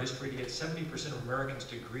point in our history, to get 70% of Americans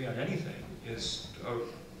to agree on anything is a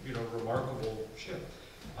remarkable shift.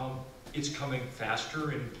 It's coming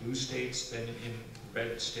faster in blue states than in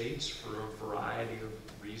red states for a variety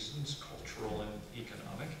of reasons, cultural and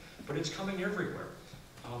economic, but it's coming everywhere.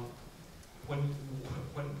 When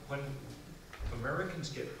Americans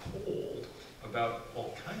get polled about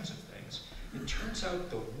all kinds of things, it turns out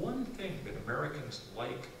the one thing that Americans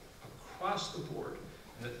like across the board,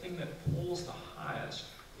 and the thing that polls the highest,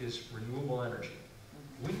 is renewable energy.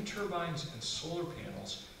 Wind turbines and solar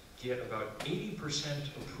panels get about 80%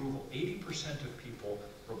 approval. 80% of people,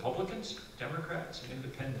 Republicans, Democrats, and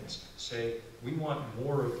independents, say we want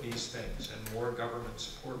more of these things and more government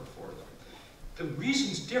support for them. The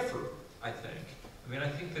reasons differ, I think. I mean, I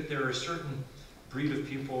think that there are a certain breed of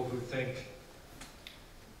people who think,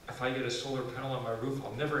 if I get a solar panel on my roof,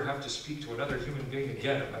 I'll never have to speak to another human being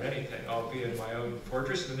again about anything. I'll be in my own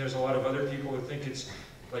fortress. And there's a lot of other people who think it's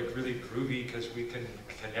like really groovy because we can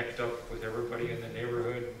connect up with everybody in the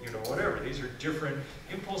neighborhood, whatever. These are different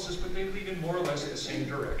impulses, but they lead in more or less the same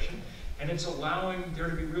direction. And it's allowing there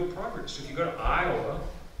to be real progress. So if you go to Iowa,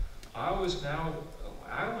 Iowa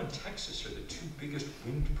and Texas are the two biggest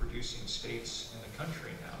wind-producing states in the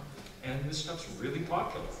country now. And this stuff's really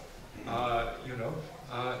popular.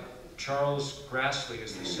 Charles Grassley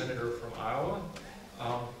is the senator from Iowa.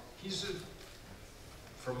 He's,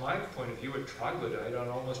 from my point of view, a troglodyte on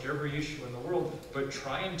almost every issue in the world, but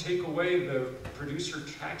try and take away the producer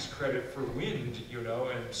tax credit for wind,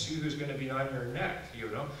 and see who's going to be on your neck,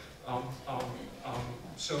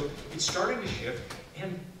 So it's starting to shift,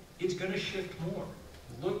 and it's going to shift more.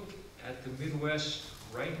 Look at the Midwest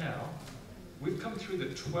right now. We've come through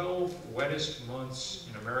the 12 wettest months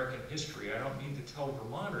in American history. I don't need to tell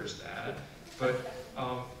Vermonters that, but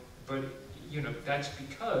that's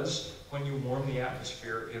because when you warm the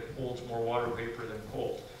atmosphere, it holds more water vapor than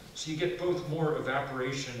cold. So you get both more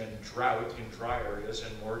evaporation and drought in dry areas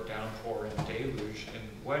and more downpour and deluge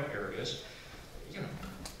in wet areas.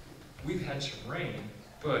 We've had some rain,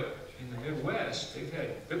 but in the Midwest, they've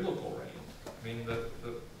had biblical rain. I mean, the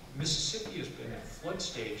Mississippi has been in flood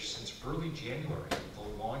stage since early January,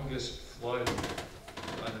 the longest flood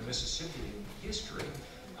on the Mississippi in history.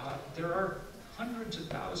 There are hundreds of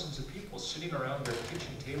thousands of people sitting around their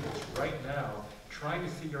kitchen tables right now trying to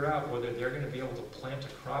figure out whether they're going to be able to plant a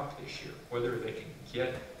crop this year, whether they can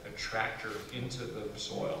get a tractor into the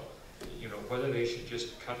soil, whether they should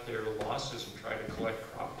just cut their losses and try to collect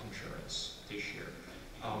crop insurance this year.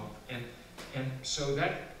 And so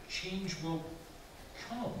that change will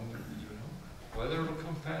come, whether it'll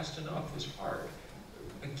come fast enough is hard.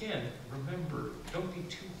 Again, remember, don't be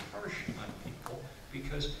too harsh on people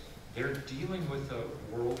because they're dealing with a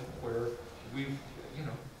world where we've,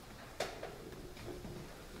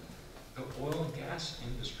 the oil and gas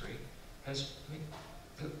industry has,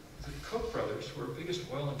 the Koch brothers, who are biggest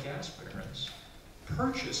oil and gas barons,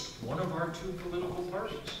 purchased one of our two political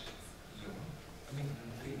parties.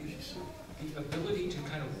 The ability to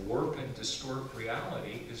kind of warp and distort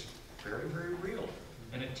reality is very, very real.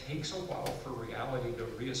 And it takes a while for reality to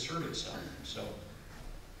reassert itself. So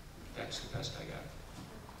that's the best I got.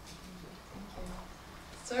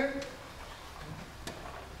 Sir?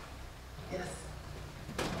 Yes.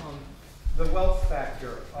 The wealth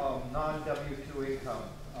factor, non-W-2 income,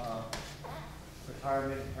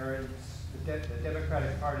 retirement, inheritance, the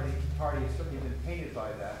Democratic Party has certainly been painted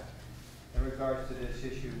by that in regards to this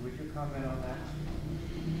issue. Would you comment on that?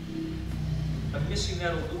 I'm missing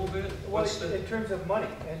that a little bit. Well, What's the? in terms of money,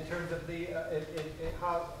 in terms of the,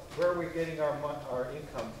 where are we getting our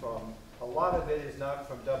income from? A lot of it is not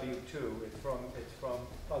from W-2, it's from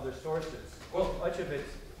other sources. Well, much of it's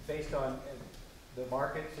based on the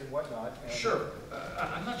markets and whatnot. And sure.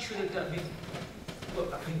 I'm not sure that means,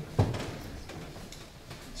 look, I mean,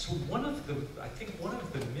 so I think one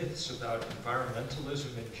of the myths about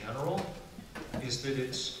environmentalism in general is that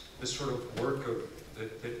it's the sort of work of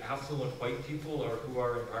that affluent white people are who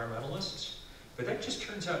are environmentalists, but that just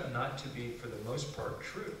turns out not to be, for the most part,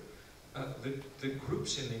 true. The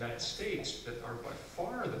groups in the United States that are by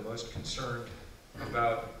far the most concerned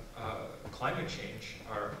about climate change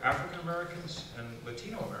are African Americans and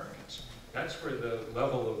Latino Americans. That's where the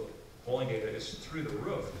level of polling data is through the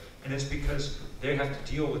roof, and it's because they have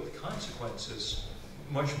to deal with the consequences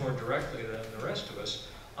much more directly than the rest of us.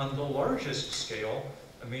 On the largest scale,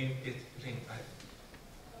 I mean,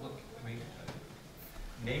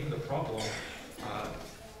 name the problem.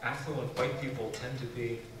 Affluent white people tend to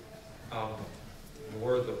be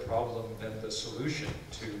more the problem than the solution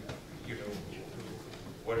to,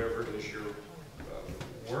 whatever it is you're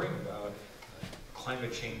worrying about,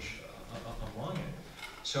 climate change among it.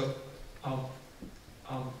 So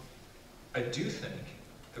I do think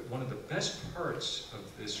that one of the best parts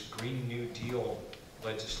of this Green New Deal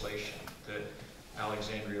legislation that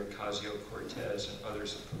Alexandria Ocasio-Cortez and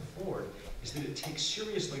others have put forward is that it takes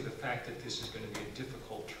seriously the fact that this is going to be a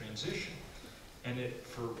difficult transition, and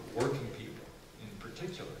for working people in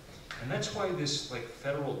particular. And that's why this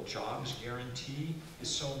federal jobs guarantee is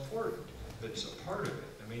so important. That's a part of it.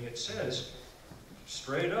 I mean, it says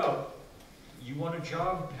straight up, you want a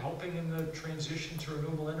job helping in the transition to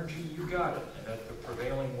renewable energy, you got it, and at the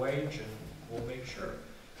prevailing wage, and we'll make sure.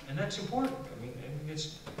 And that's important. I mean,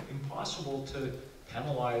 it's impossible to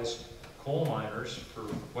penalize coal miners for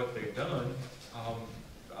what they've done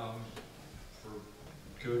for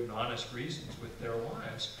good and honest reasons with their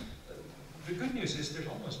lives. The good news is there's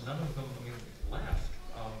almost none of them left.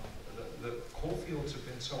 The coal fields have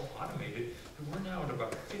been so automated that we're now at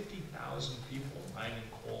about 50,000 people mining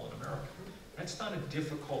coal in America. That's not a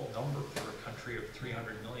difficult number for a country of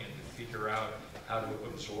 300 million to figure out how to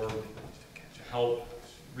absorb, help,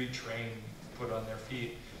 retrain, put on their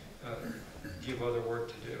feet, give other work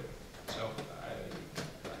to do. So,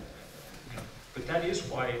 but that is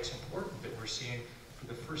why it's important that we're seeing, for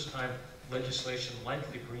the first time, legislation like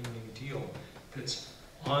the Green New Deal that's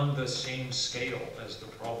on the same scale as the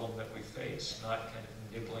problem that we face, not kind of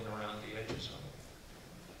nibbling around the edges of it.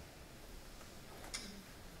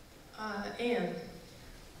 Anne.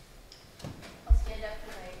 I'll stand up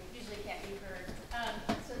because I usually can't be heard.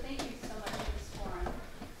 So thank you so much for this forum.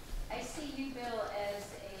 I see you, Bill, as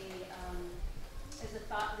a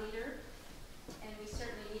thought leader, and we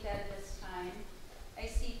certainly need that at this time. I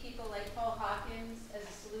see people like Paul Hawkins as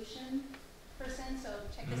a solution person, so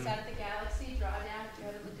check this out at the Galaxy, draw down if you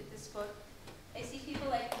want to look at this book. I see people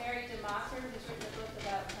like Mary DeMosser, who's written a book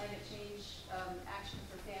about climate change, action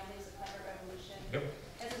for families, a climate revolution,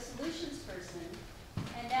 as a solutions person.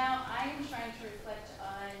 And now I am trying to reflect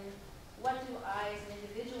on what do I as an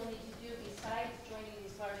individual need to do besides joining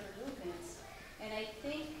these larger movements. And I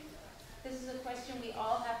think this is a question we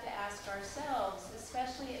all have to ask ourselves,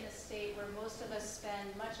 especially in a state where most of us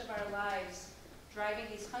spend much of our lives driving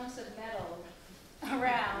these hunks of metal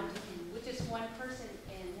around with just one person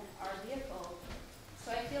in our vehicle.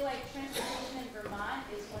 So I feel like transportation in Vermont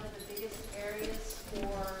is one of the biggest areas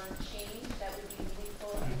for change that would be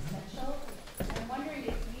meaningful and essential. I'm wondering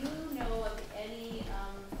if you know of any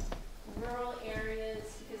rural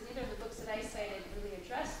areas, because neither of the books that I cited really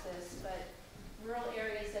address this, but rural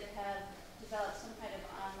areas that have developed some kind of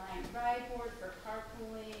online ride board for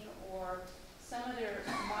carpooling or some other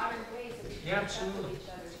modern ways that we can connect with each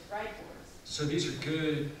other's ride boards. So these are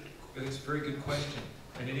good, it's a very good question.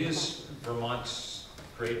 And it is Vermont's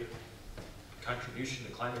great contribution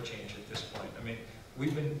to climate change at this point. I mean,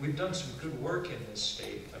 we've done some good work in this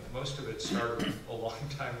state. Most of it started a long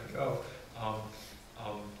time ago.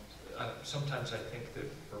 Sometimes I think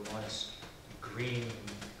that Vermont's green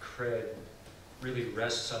cred really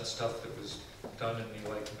rests on stuff that was done in the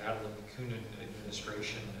Madeline McKibben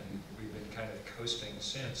administration, and we've been kind of coasting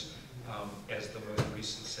since, as the most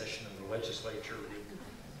recent session of the legislature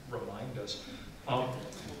would remind us.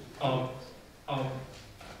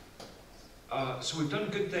 So we've done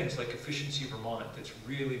good things like Efficiency Vermont that's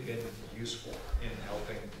really been useful in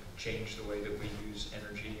helping change the way that we use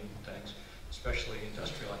energy and things, especially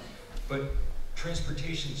industrial. But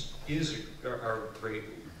transportation is our great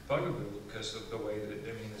bugaboo because of the way that,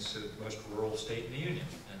 I mean, it's the most rural state in the union,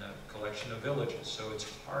 and a collection of villages, so it's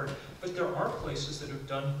hard. But there are places that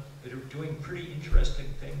are doing pretty interesting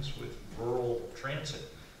things with rural transit.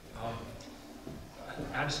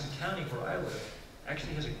 Addison County, where I live,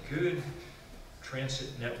 actually has a good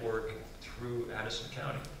transit network through Addison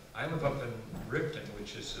County. I live up in Ripton,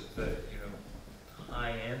 which is at the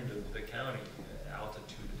high end of the county,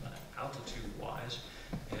 altitude-wise,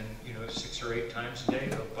 and 6 or 8 times a day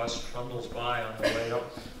the bus trundles by on the way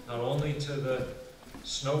up, not only to the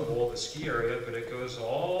Snow Bowl, the ski area, but it goes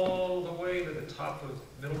all the way to the top of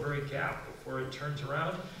Middlebury Gap before it turns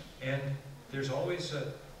around, and there's always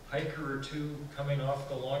a hiker or two coming off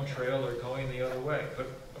the long trail or going the other way. But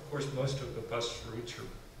of course, most of the bus routes are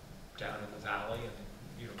down in the valley, and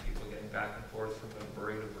people getting back and forth from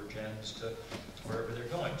Middlebury to Virgins to wherever they're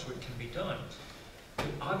going. So it can be done. We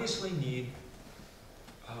obviously need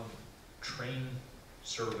train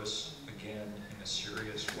service again in a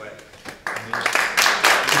serious way. I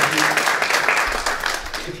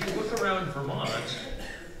mean, if you look around Vermont,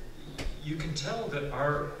 you can tell that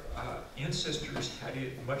our ancestors had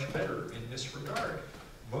it much better in this regard.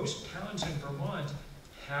 Most towns in Vermont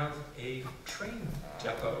have a train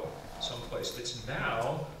depot someplace that's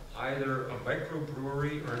now either a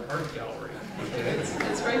microbrewery or an art gallery. Okay?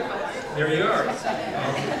 It's right behind. There you are.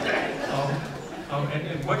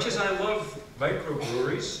 And much as I love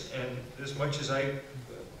microbreweries, and as much as I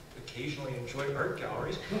occasionally enjoy art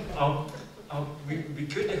galleries, it'd be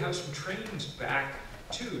good to have some trains back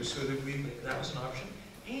too, so that that was an option.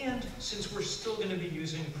 And since we're still going to be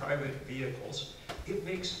using private vehicles, it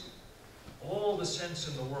makes all the sense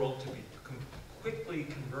in the world to be quickly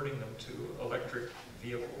converting them to electric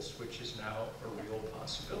vehicles, which is now a real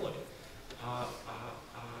possibility.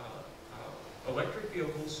 Electric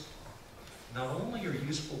vehicles not only are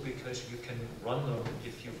useful because you can run them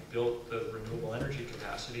if you've built the renewable energy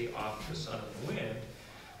capacity off the sun and the wind,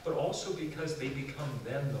 but also because they become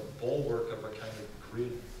then the bulwark of a kind of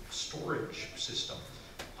grid storage system.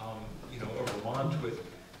 A Vermont with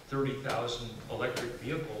 30,000 electric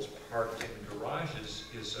vehicles parked in garages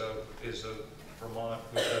is a Vermont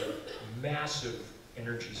with a massive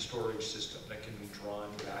energy storage system that can be drawn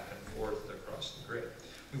back and forth across the grid.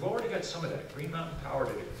 We've already got some of that. Green Mountain Power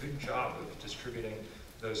did a good job of distributing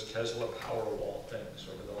those Tesla Powerwall things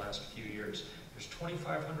over the last few years. There's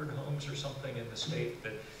 2,500 homes or something in the state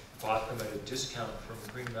that bought them at a discount from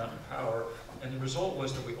Green Mountain Power, and the result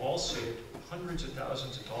was that we all saved hundreds of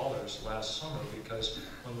thousands of dollars last summer, because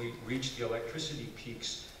when we reached the electricity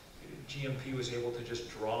peaks, GMP was able to just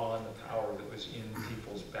draw on the power that was in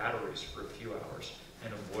people's batteries for a few hours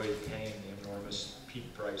and avoid paying the enormous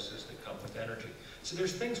peak prices that come with energy. So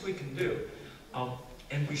there's things we can do,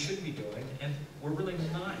 and we should be doing, and we're really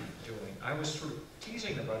not doing. I was sort of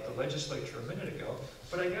teasing about the legislature a minute ago,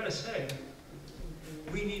 but I gotta say,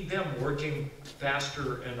 we need them working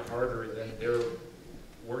faster and harder than they're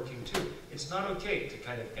working too. It's not okay to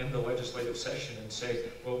kind of end the legislative session and say,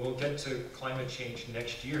 well, we'll get to climate change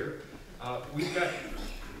next year. We've got,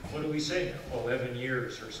 what do we say now, 11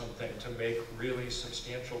 years or something to make really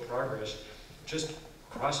substantial progress. Just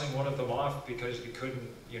crossing one of them off because you couldn't,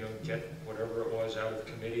 get whatever it was out of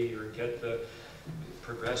committee, or get the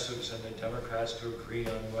progressives and the Democrats to agree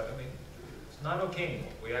on what, it's not okay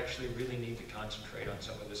anymore. We actually really need to concentrate on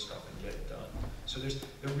some of this stuff and get it done. So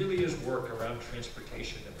there really is work around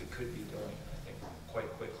transportation that we could be doing, I think, quite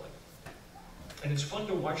quickly. And it's fun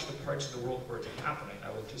to watch the parts of the world where it's happening.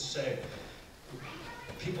 I would just say,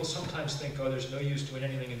 people sometimes think, oh, there's no use doing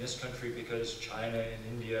anything in this country because China and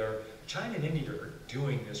India are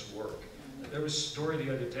doing this work. There was a story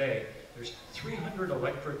the other day, there's 300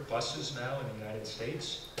 electric buses now in the United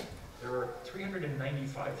States. There are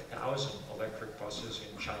 395,000 electric buses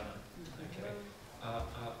in China. Okay?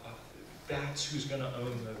 That's who's going to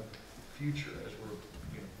own the future as we're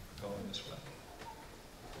going this way.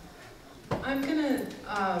 I'm going to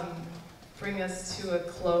bring us to a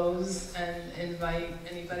close and invite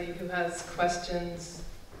anybody who has questions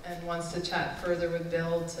and wants to chat further with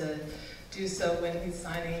Bill to do so when he's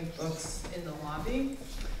signing books in the lobby.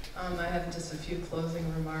 I have just a few closing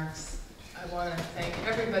remarks. I want to thank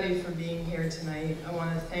everybody for being here tonight. I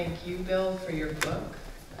want to thank you, Bill, for your book.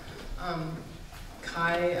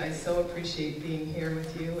 Kai, I so appreciate being here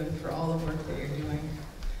with you and for all the work that you're doing.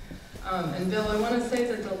 And Bill, I want to say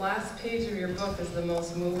that the last page of your book is the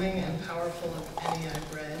most moving and powerful of any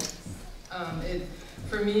I've read.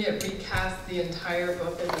 For me, it recasts the entire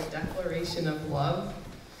book as a declaration of love,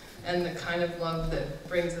 and the kind of love that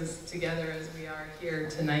brings us together as we are here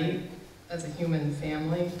tonight as a human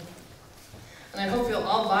family. And I hope you'll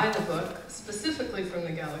all buy the book, specifically from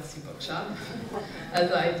the Galaxy Bookshop,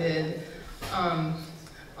 as I did, on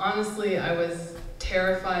Honestly, I was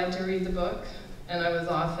terrified to read the book, and I was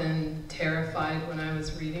often terrified when I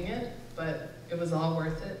was reading it, but it was all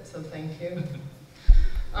worth it, so thank you.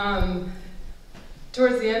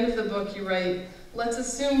 Towards the end of the book, you write, "Let's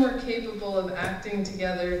assume we're capable of acting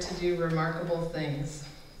together to do remarkable things."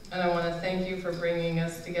 And I want to thank you for bringing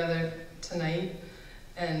us together tonight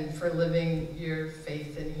and for living your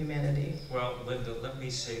faith in humanity. Well, Linda, let me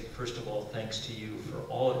say, first of all, thanks to you for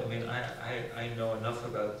all of, I mean, I know enough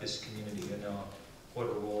about this community to know what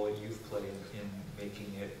a role you've played in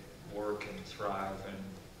making it work and thrive and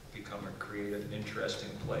become a creative and interesting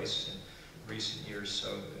place in recent years. So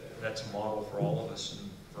that's a model for all of us in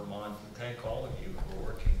Vermont. And thank all of you who are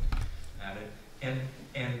working at it.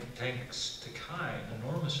 And thanks to Kai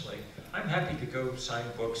enormously. I'm happy to go sign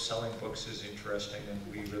books. Selling books is interesting,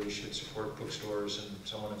 and we really should support bookstores and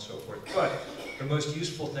so on and so forth. But the most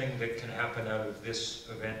useful thing that can happen out of this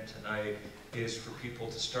event tonight is for people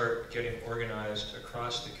to start getting organized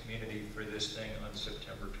across the community for this thing on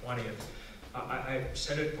September 20th. I've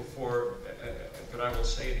said it before, but I will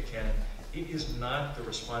say it again. It is not the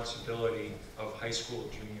responsibility of high school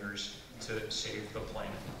juniors to save the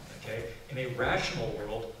planet, okay? In a rational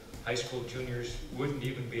world, high school juniors wouldn't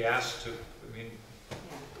even be asked to, I mean,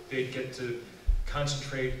 they'd get to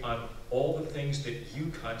concentrate on all the things that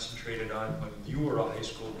you concentrated on when you were a high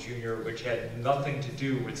school junior, which had nothing to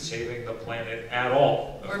do with saving the planet at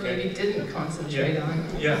all. Okay? Or maybe didn't concentrate on.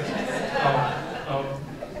 Yeah.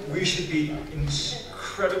 We should be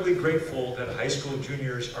incredibly grateful that high school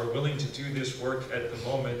juniors are willing to do this work at the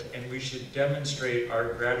moment, and we should demonstrate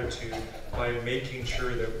our gratitude by making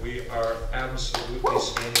sure that we are absolutely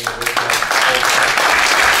standing with them all the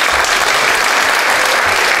time.